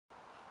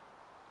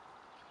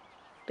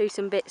do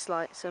some bits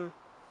like some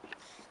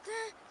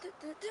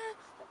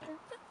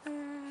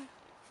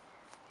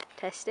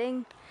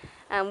testing,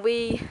 and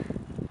we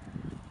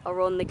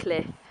are on the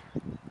cliff.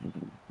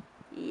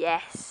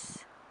 Yes.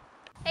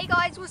 Hey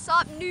guys, what's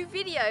up? New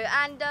video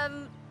and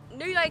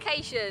new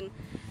location.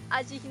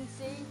 As you can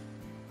see,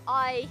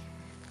 I'm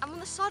on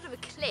the side of a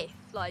cliff.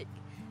 Like,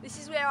 this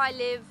is where I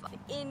live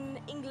in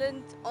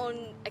England,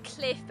 on a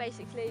cliff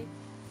basically,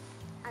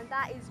 and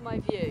that is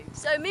my view.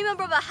 So me and my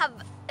brother have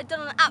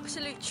done an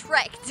absolute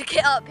trek to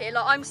get up here.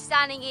 Like, I'm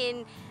standing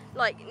in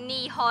like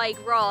knee-high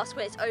grass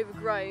where it's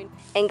overgrown.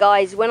 And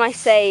guys, when I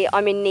say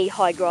I'm in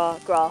knee-high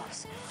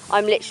grass,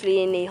 I'm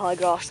literally in knee-high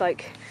grass.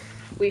 Like,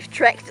 we've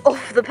trekked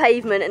off the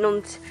pavement and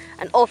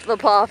off the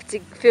path to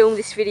film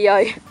this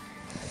video.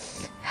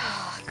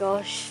 Oh,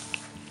 gosh,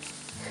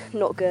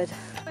 not good.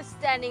 We're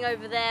standing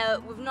over there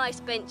with nice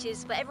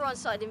benches, but everyone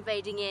started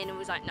invading in and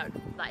was like, no,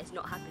 that is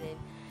not happening.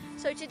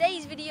 So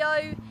today's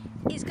video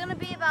is gonna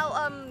be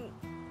about,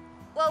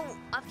 well,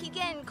 I keep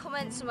getting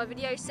comments on my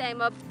videos saying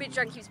my bearded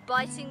dragon keeps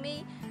biting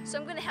me, so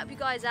I'm gonna help you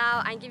guys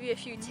out and give you a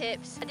few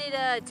tips. I did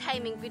a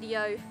taming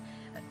video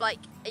like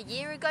a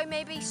year ago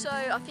maybe, so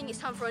I think it's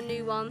time for a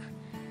new one.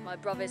 My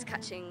brother's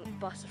catching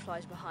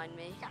butterflies behind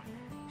me.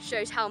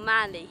 Shows how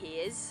manly he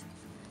is.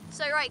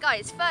 So right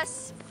guys,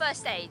 first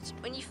stage,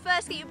 when you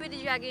first get your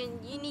bearded dragon,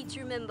 you need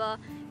to remember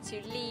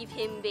to leave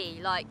him be.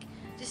 Like,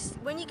 just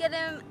when you get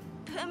him,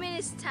 put him in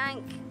his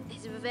tank,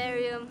 his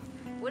vivarium,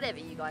 whatever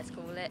you guys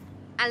call it,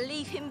 and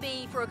leave him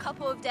be for a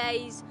couple of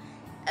days.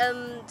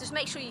 Just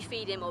make sure you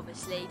feed him,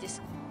 obviously.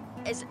 Just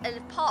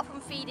apart from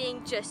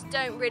feeding, just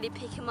don't really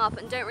pick him up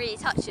and don't really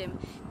touch him,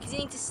 because you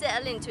need to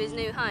settle into his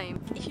new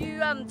home. If you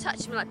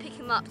touch him, like pick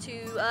him up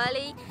too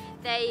early,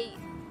 they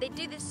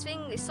do this thing.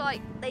 It's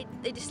like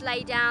they just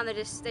lay down.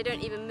 They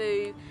don't even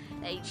move.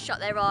 They shut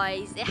their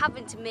eyes. It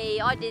happened to me.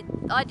 I did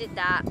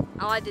that.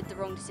 I did the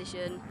wrong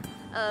decision.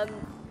 Okay,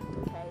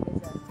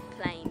 there's a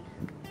plane.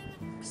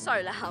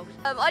 So loud.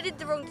 I did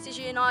the wrong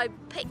decision. I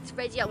picked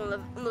Reggie up on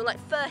the like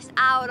first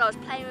hour that I was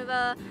playing with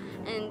her,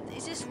 and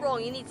it's just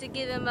wrong. You need to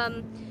give them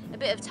a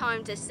bit of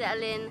time to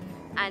settle in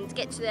and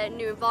get to their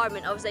new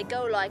environment. Obviously, they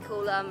go like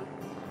all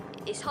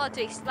it's hard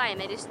to explain.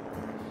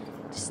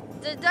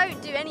 They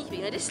don't do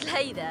anything. They just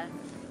lay there.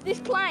 This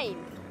plane.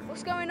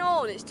 What's going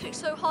on? It took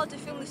so hard to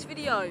film this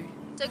video.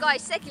 So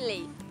guys,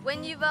 secondly,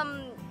 when you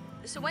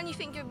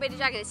think your bearded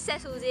dragon is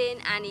settled in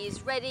and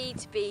he's ready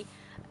to be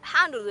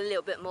handled a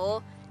little bit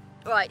more,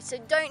 right, so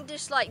don't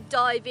just like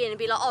dive in and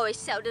be like, oh, he's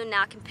settled in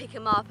now, I can pick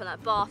him up and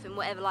like bath him,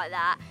 whatever like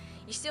that.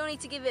 You still need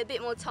to give it a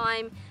bit more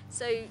time.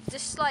 So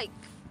just like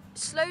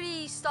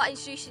slowly start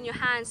introducing your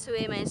hands to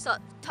him and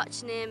start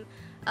touching him.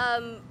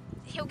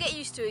 He'll get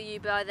used to you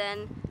by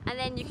then, and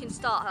then you can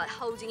start like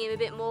holding him a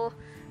bit more.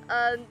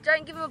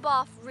 Don't give him a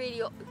bath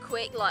really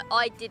quick. Like,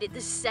 I did it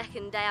the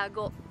second day I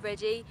got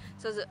Reggie,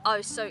 so I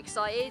was so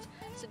excited.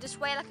 So just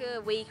wait like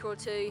a week or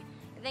two,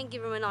 and then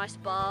give him a nice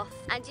bath.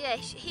 And yeah,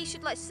 he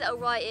should like settle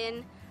right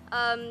in.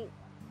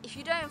 If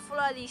you don't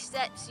follow these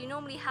steps, you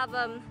normally have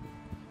a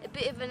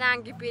bit of an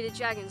angry bearded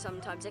dragon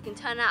sometimes. They can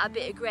turn out a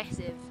bit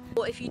aggressive.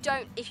 Or if you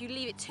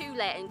leave it too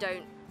late and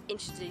don't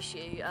introduce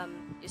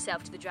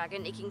yourself to the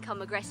dragon, it can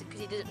come aggressive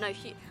because he doesn't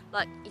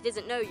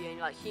know you,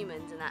 like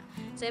humans and that.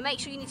 So make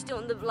sure you need to do it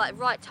on the like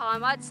right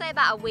time. I'd say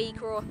about a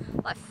week, or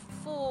like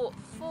 4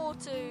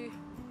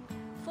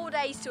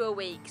 days to a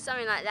week,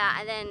 something like that,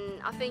 and then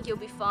I think you'll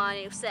be fine.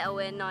 It'll settle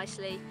in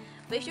nicely.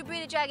 But if your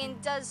bearded dragon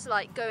does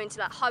like go into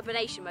like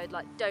hibernation mode,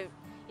 like he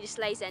just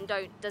lays there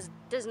and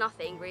does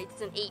nothing really,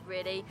 doesn't eat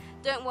really,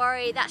 don't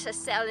worry, that's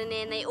just settling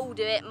in. They all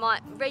do it.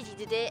 Reggie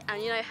did it,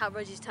 and you know how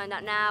Reggie's turned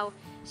out now.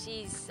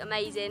 She's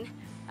amazing.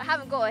 I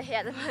haven't got her here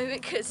at the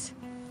moment because,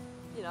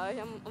 you know,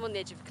 I'm on the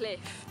edge of a cliff.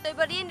 So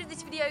by the end of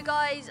this video,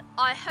 guys,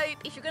 I hope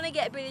if you're going to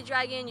get a bearded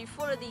dragon, you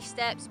follow these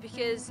steps,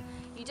 because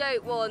you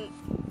don't want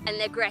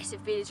an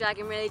aggressive bearded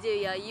dragon, really, do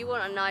you? You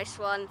want a nice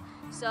one.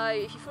 So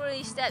if you follow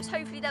these steps,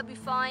 hopefully they'll be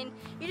fine.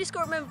 You just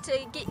got to remember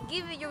to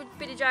give your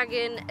bearded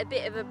dragon a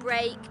bit of a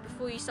break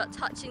before you start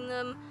touching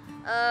them.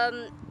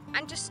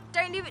 And just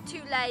don't leave it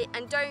too late,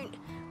 and don't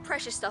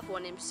pressure stuff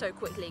on him so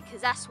quickly,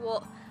 because that's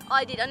what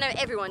I did. I know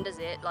everyone does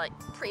it, like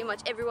pretty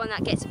much everyone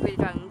that gets a bearded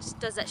dragon just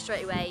does that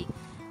straight away.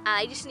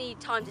 You just need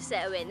time to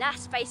settle in.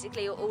 That's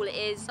basically all it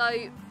is. So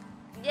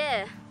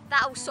yeah,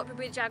 that'll stop your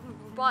bearded dragon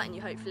from biting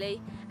you,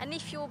 hopefully. And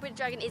if your bearded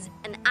dragon is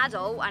an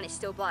adult and it's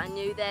still biting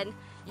you, then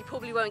you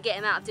probably won't get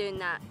him out of doing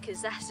that,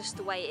 because that's just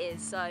the way it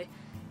is. So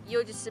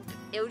it'll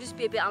just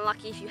be a bit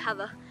unlucky if you have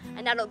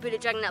an adult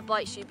bearded dragon that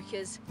bites you,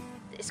 because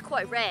it's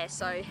quite rare.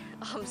 So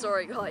I'm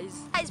sorry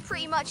guys. That is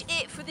pretty much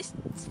it for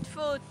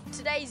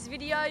today's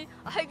video.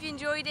 I hope you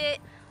enjoyed it.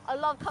 I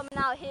love coming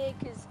out here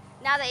because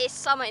now that it's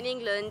summer in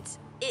England,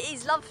 it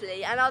is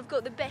lovely and I've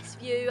got the best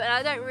view, and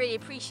I don't really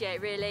appreciate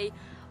it really.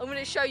 I'm going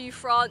to show you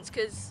France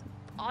because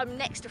I'm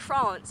next to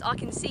France. I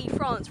can see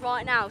France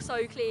right now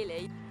so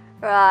clearly.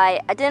 Right,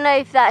 I don't know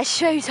if that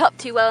shows up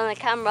too well on the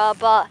camera,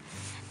 but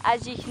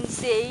as you can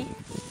see,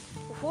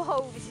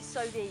 whoa, this is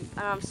so deep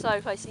and I'm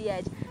so close to the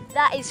edge.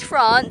 That is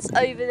France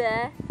over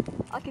there.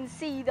 I can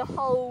see the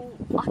whole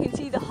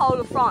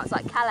of France,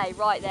 like Calais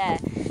right there.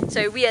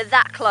 So we are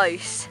that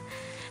close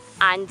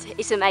and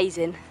it's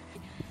amazing.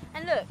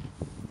 And look,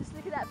 just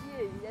look at that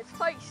view. There's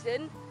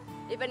Folkestone,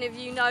 if any of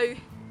you know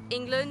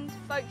England,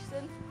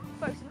 Folkestone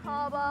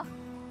Harbour.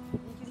 You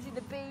can see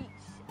the beach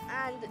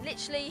and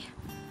literally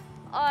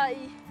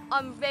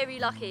I'm very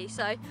lucky.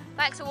 So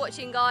thanks for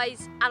watching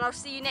guys and I'll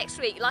see you next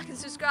week. Like and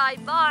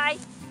subscribe. Bye.